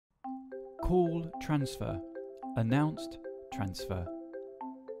Call transfer. Announced transfer.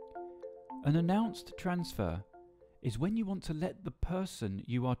 An announced transfer is when you want to let the person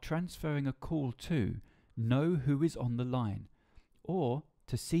you are transferring a call to know who is on the line, or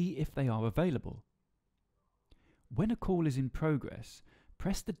to see if they are available. When a call is in progress,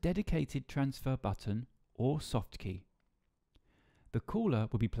 press the dedicated transfer button or soft key. The caller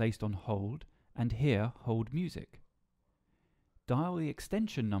will be placed on hold and hear hold music. Dial the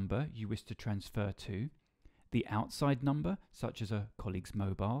extension number you wish to transfer to, the outside number such as a colleague's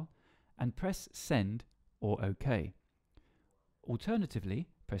mobile, and press send or OK. Alternatively,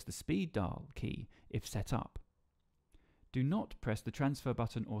 press the speed dial key if set up. Do not press the transfer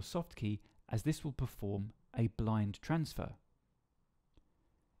button or soft key, as this will perform a blind transfer.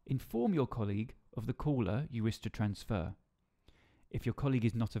 Inform your colleague of the caller you wish to transfer. If your colleague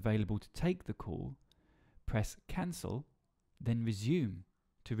is not available to take the call, press cancel, then resume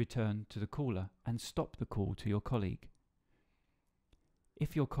to return to the caller and stop the call to your colleague.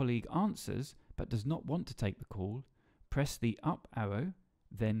 If your colleague answers but does not want to take the call, press the up arrow,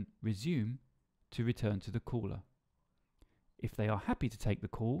 then resume to return to the caller. If they are happy to take the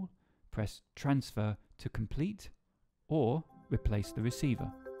call, press transfer to complete or replace the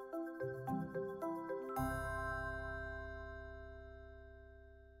receiver.